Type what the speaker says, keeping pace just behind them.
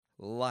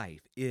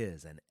Life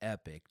is an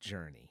epic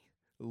journey.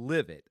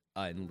 Live it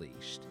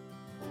unleashed.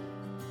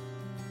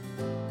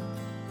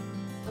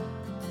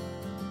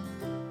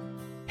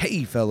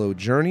 Hey, fellow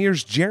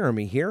journeyers,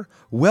 Jeremy here.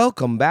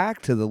 Welcome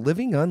back to the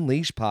Living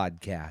Unleashed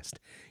podcast.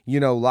 You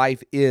know,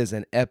 life is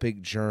an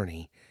epic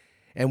journey,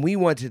 and we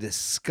want to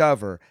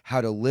discover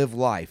how to live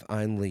life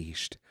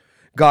unleashed.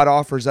 God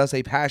offers us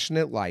a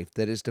passionate life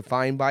that is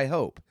defined by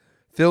hope,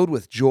 filled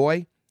with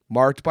joy,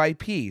 marked by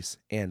peace,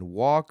 and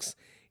walks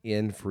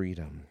in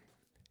freedom.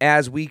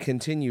 As we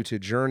continue to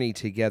journey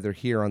together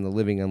here on the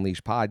Living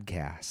Unleashed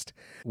podcast,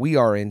 we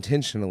are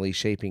intentionally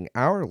shaping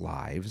our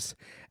lives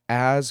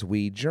as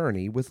we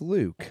journey with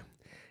Luke.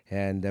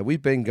 And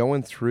we've been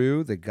going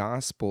through the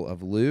Gospel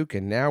of Luke,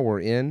 and now we're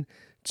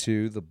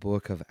into the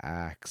book of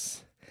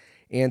Acts.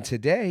 And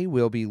today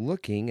we'll be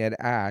looking at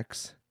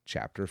Acts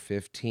chapter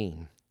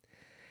 15.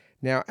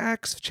 Now,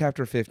 Acts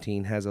chapter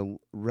 15 has a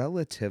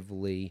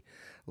relatively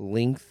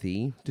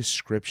lengthy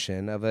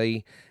description of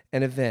an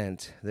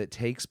event that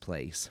takes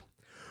place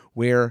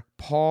where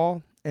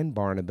Paul and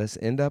Barnabas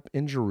end up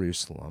in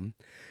Jerusalem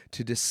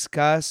to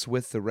discuss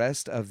with the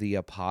rest of the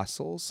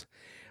apostles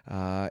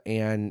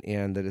and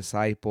the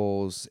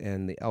disciples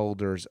and the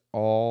elders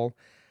all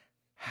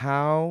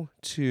how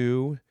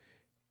to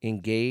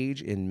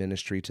engage in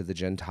ministry to the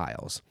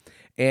Gentiles.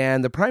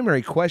 And the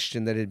primary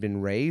question that had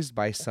been raised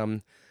by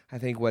some, I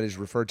think what is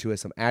referred to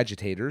as some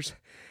agitators,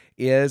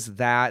 is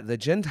that the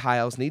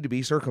Gentiles need to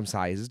be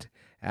circumcised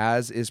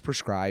as is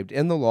prescribed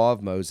in the law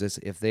of Moses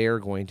if they are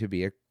going to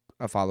be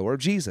a follower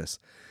of Jesus.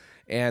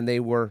 And they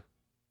were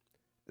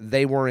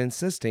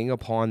insisting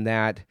upon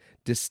that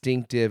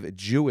distinctive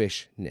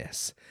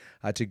Jewishness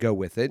to go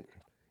with it.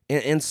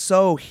 And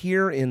so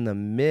here in the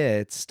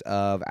midst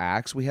of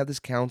Acts, we have this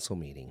council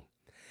meeting.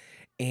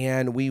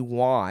 And we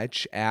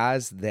watch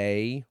as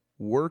they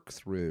work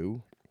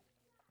through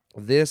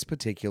this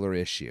particular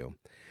issue,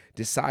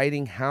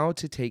 deciding how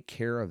to take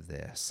care of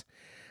this.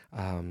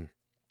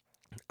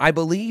 I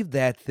believe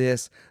that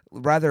this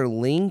rather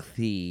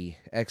lengthy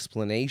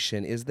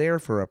explanation is there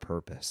for a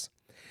purpose.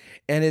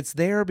 And it's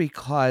there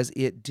because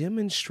it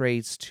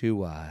demonstrates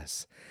to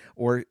us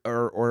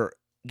or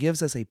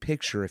gives us a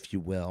picture, if you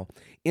will,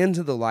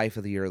 into the life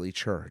of the early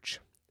church.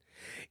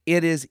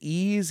 It is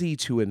easy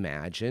to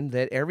imagine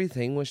that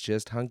everything was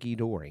just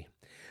hunky-dory,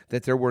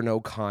 that there were no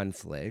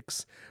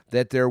conflicts,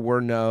 that there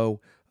were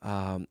no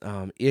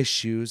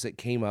issues that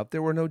came up,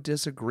 there were no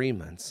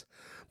disagreements.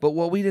 But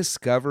what we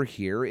discover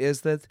here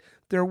is that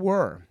there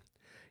were.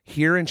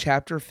 Here in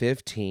chapter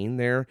 15,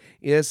 there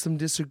is some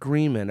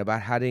disagreement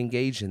about how to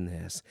engage in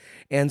this.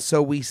 And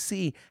so we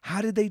see,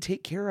 how did they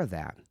take care of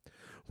that?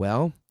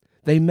 Well,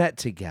 they met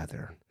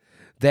together.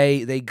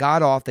 They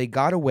got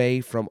away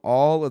from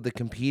all of the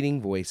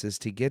competing voices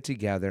to get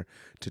together,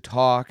 to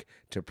talk,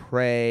 to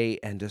pray,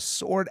 and to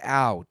sort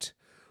out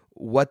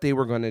what they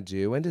were going to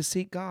do and to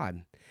seek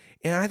God.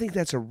 And I think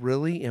that's a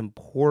really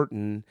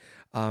important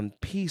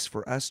piece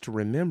for us to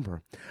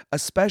remember,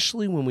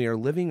 especially when we are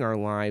living our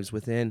lives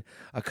within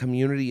a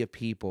community of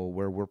people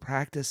where we're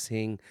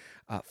practicing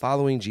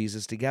following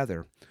Jesus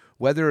together.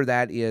 Whether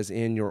that is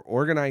in your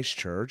organized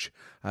church,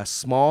 a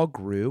small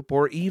group,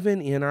 or even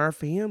in our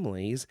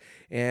families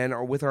and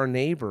or with our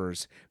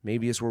neighbors,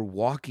 maybe as we're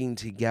walking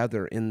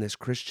together in this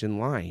Christian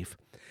life,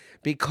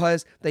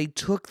 because they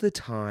took the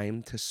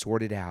time to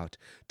sort it out,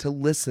 to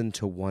listen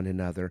to one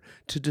another,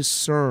 to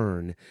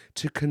discern,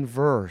 to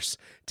converse,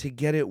 to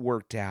get it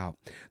worked out.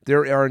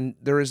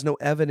 There is no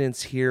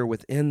evidence here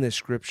within this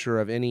scripture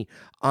of any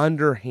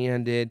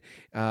underhanded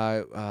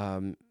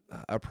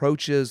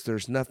approaches.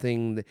 There's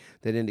nothing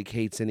that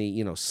indicates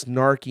any,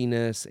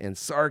 snarkiness and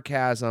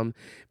sarcasm,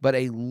 but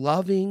a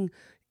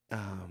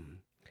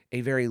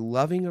very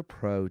loving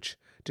approach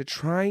to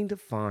trying to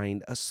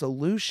find a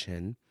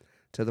solution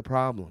to the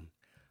problem.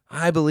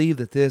 I believe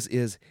that this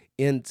is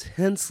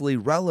intensely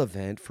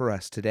relevant for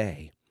us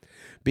today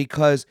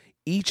because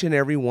each and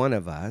every one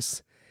of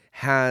us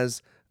have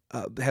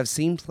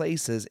seen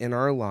places in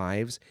our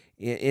lives,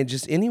 in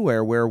just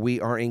anywhere where we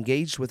are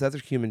engaged with other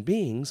human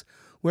beings,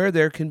 where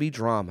there can be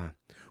drama,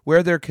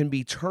 where there can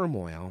be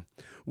turmoil,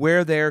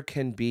 where there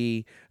can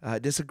be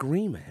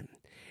disagreement.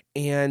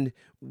 And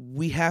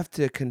we have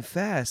to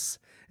confess,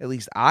 at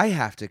least I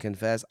have to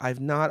confess, I've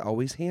not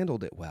always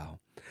handled it well.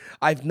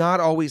 I've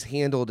not always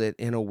handled it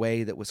in a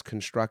way that was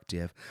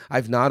constructive.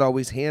 I've not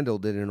always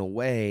handled it in a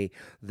way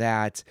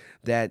that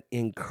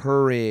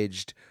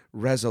encouraged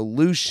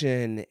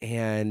resolution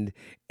and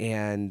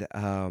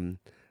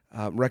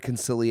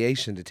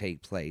reconciliation to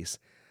take place.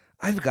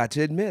 I've got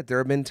to admit, there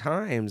have been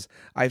times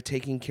I've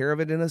taken care of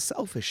it in a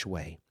selfish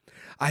way.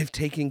 I've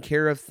taken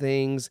care of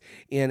things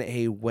in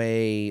a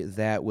way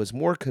that was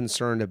more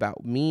concerned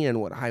about me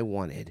and what I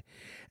wanted.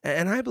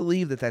 And I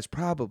believe that that's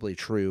probably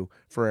true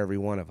for every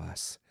one of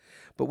us.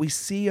 But we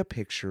see a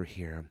picture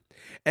here.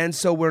 And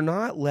so we're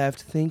not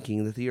left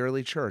thinking that the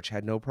early church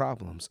had no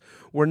problems.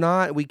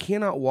 We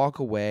cannot walk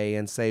away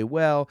and say,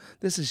 well,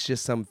 this is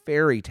just some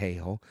fairy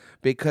tale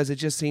because it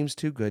just seems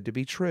too good to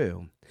be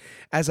true.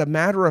 As a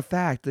matter of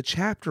fact, the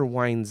chapter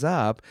winds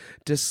up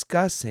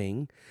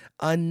discussing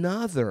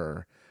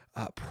another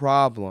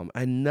problem,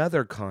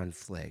 another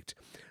conflict.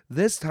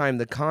 This time,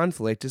 the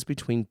conflict is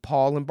between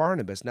Paul and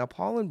Barnabas. Now,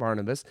 Paul and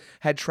Barnabas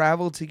had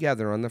traveled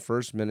together on the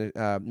first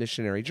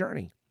missionary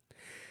journey.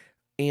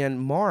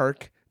 And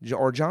Mark,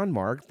 or John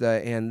Mark,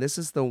 and this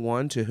is the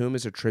one to whom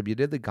is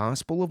attributed the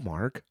Gospel of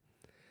Mark,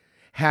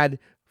 had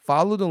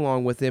followed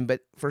along with them,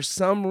 but for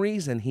some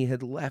reason he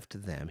had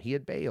left them. He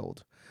had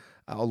bailed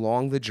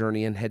along the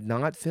journey and had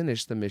not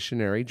finished the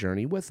missionary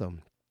journey with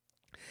them.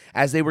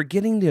 As they were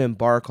getting to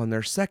embark on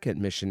their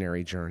second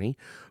missionary journey,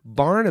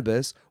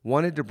 Barnabas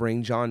wanted to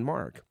bring John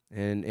Mark,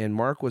 and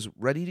Mark was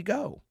ready to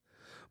go.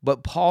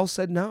 But Paul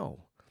said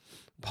no.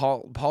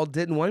 Paul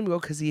didn't want him to go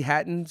because he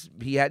hadn't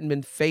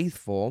been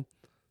faithful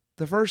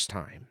the first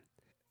time.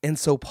 And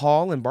so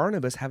Paul and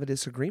Barnabas have a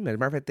disagreement. As a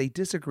matter of fact, they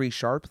disagree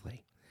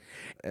sharply.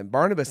 And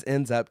Barnabas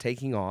ends up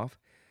taking off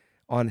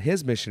on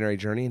his missionary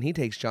journey, and he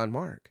takes John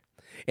Mark.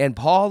 And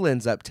Paul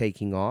ends up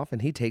taking off,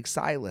 and he takes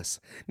Silas.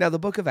 Now, the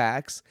book of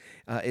Acts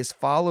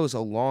follows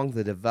along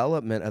the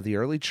development of the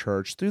early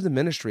church through the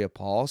ministry of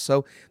Paul,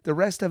 so the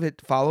rest of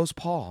it follows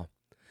Paul.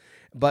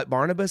 But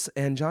Barnabas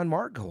and John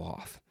Mark go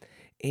off.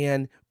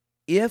 And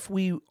if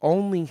we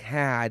only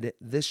had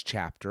this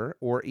chapter,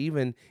 or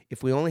even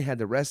if we only had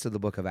the rest of the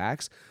book of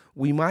Acts,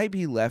 we might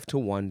be left to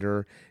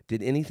wonder,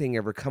 did anything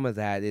ever come of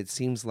that? It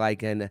seems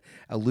like a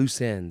loose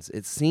ends.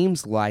 It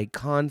seems like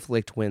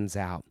conflict wins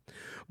out.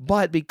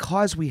 But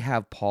because we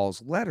have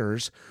Paul's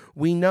letters,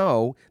 we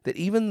know that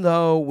even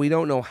though we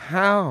don't know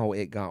how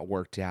it got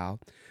worked out,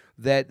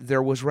 that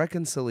there was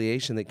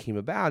reconciliation that came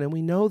about. And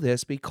we know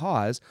this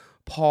because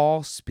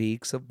Paul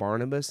speaks of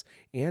Barnabas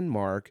and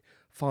Mark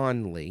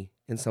fondly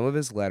in some of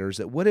his letters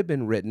that would have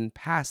been written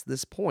past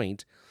this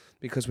point,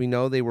 because we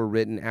know they were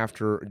written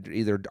after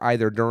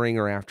either during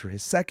or after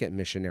his second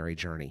missionary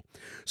journey.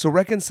 So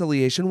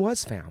reconciliation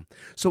was found.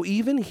 So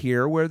even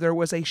here where there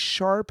was a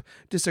sharp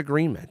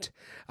disagreement,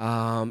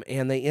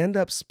 and they end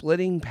up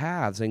splitting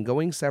paths and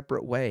going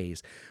separate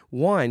ways,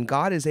 one,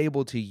 God is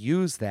able to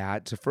use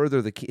that to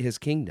further his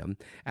kingdom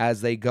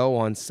as they go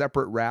on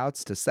separate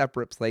routes to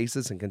separate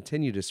places and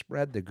continue to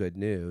spread the good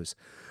news.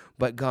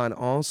 But God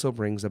also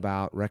brings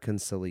about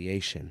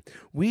reconciliation.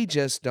 We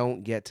just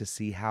don't get to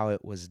see how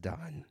it was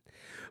done.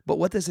 But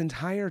what this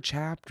entire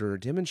chapter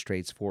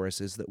demonstrates for us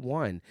is that,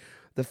 one,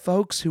 the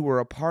folks who were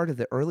a part of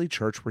the early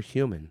church were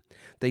human.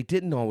 They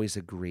didn't always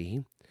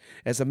agree.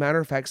 As a matter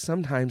of fact,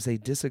 sometimes they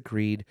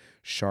disagreed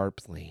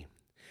sharply.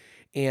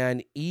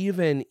 And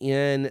even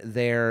in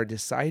their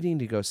deciding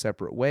to go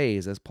separate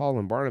ways, as Paul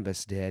and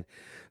Barnabas did,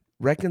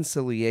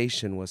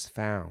 reconciliation was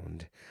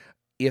found.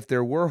 If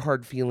there were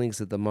hard feelings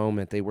at the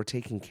moment, they were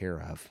taken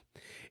care of.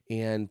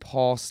 And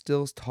Paul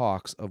still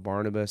talks of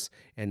Barnabas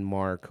and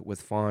Mark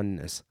with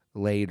fondness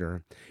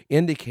later,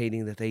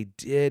 indicating that they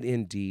did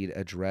indeed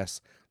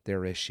address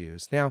their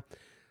issues. Now,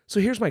 so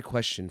here's my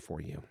question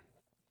for you.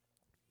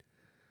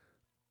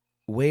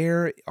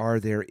 Where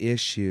are there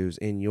issues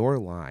in your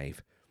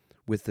life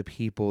with the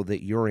people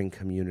that you're in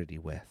community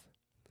with?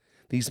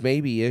 These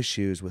may be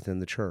issues within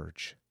the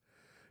church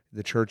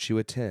you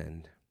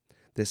attend.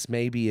 This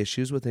may be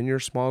issues within your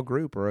small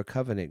group or a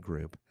covenant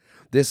group.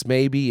 This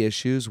may be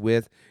issues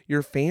with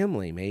your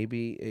family,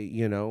 maybe,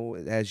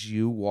 as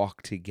you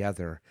walk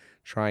together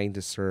trying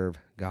to serve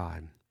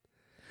God.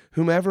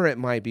 Whomever it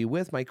might be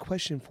with, my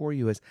question for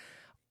you is,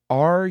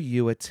 are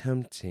you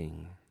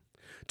attempting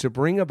to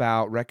bring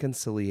about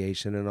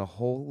reconciliation in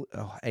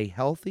a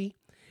healthy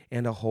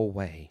and a whole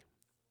way?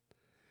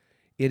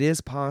 It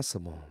is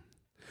possible,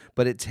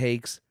 but it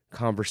takes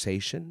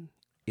conversation.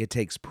 It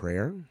takes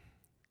prayer.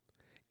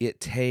 It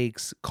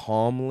takes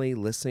calmly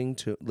listening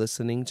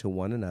to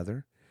one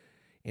another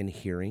and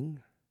hearing.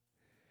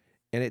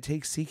 And it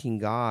takes seeking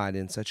God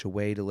in such a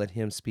way to let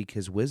him speak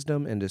his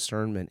wisdom and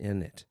discernment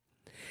in it.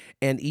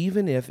 And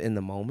even if in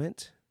the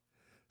moment,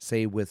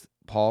 say with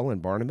Paul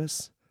and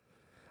Barnabas,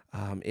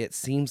 it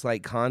seems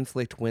like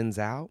conflict wins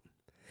out,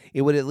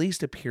 it would at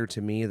least appear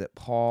to me that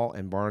Paul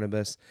and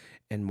Barnabas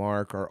and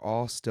Mark are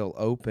all still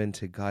open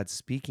to God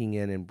speaking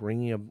in and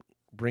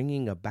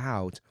bringing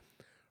about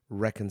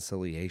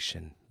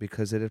reconciliation,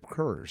 because it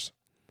occurs.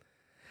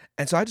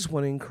 And so I just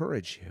want to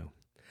encourage you.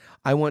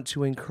 I want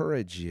to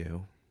encourage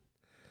you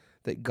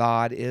that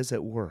God is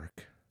at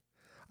work.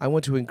 I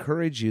want to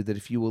encourage you that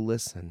if you will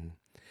listen,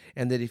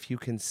 and that if you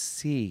can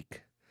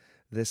seek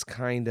this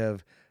kind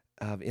of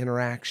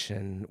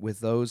interaction with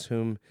those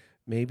whom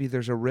maybe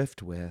there's a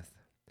rift with,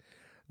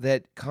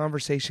 that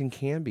conversation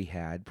can be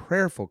had,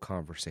 prayerful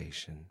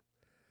conversation.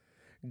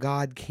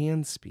 God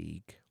can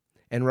speak,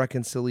 and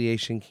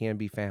reconciliation can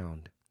be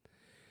found.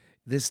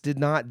 This did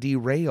not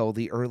derail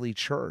the early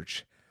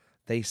church.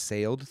 They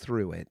sailed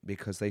through it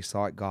because they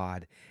sought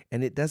God.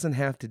 And it doesn't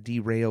have to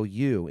derail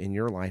you in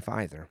your life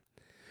either.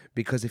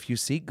 Because if you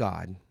seek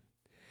God,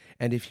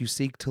 and if you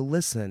seek to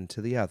listen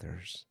to the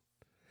others,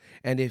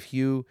 and if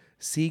you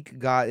seek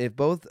God, if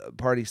both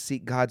parties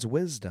seek God's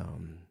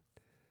wisdom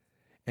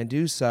and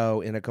do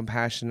so in a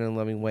compassionate and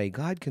loving way,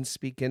 God can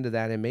speak into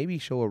that and maybe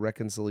show a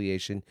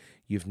reconciliation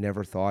you've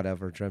never thought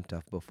of or dreamt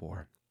of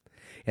before.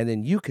 And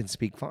then you can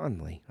speak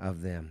fondly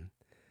of them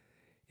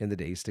in the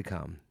days to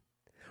come.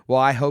 Well,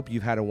 I hope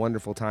you've had a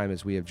wonderful time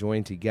as we have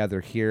joined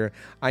together here.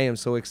 I am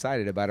so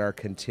excited about our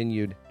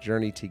continued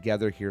journey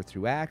together here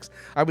through Acts.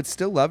 I would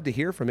still love to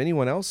hear from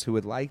anyone else who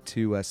would like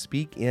to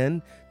speak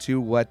in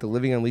to what the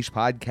Living Unleashed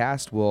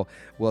podcast will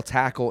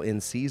tackle in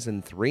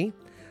Season 3.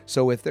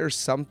 So if there's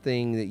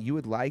something that you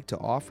would like to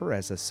offer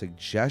as a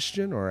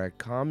suggestion or a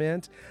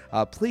comment,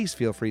 please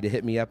feel free to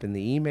hit me up in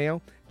the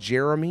email,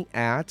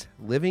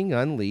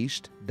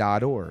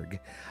 jeremy@livingunleashed.org.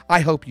 I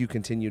hope you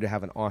continue to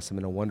have an awesome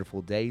and a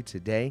wonderful day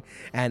today.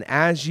 And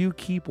as you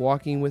keep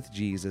walking with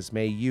Jesus,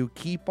 may you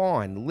keep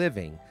on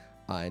living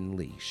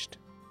unleashed.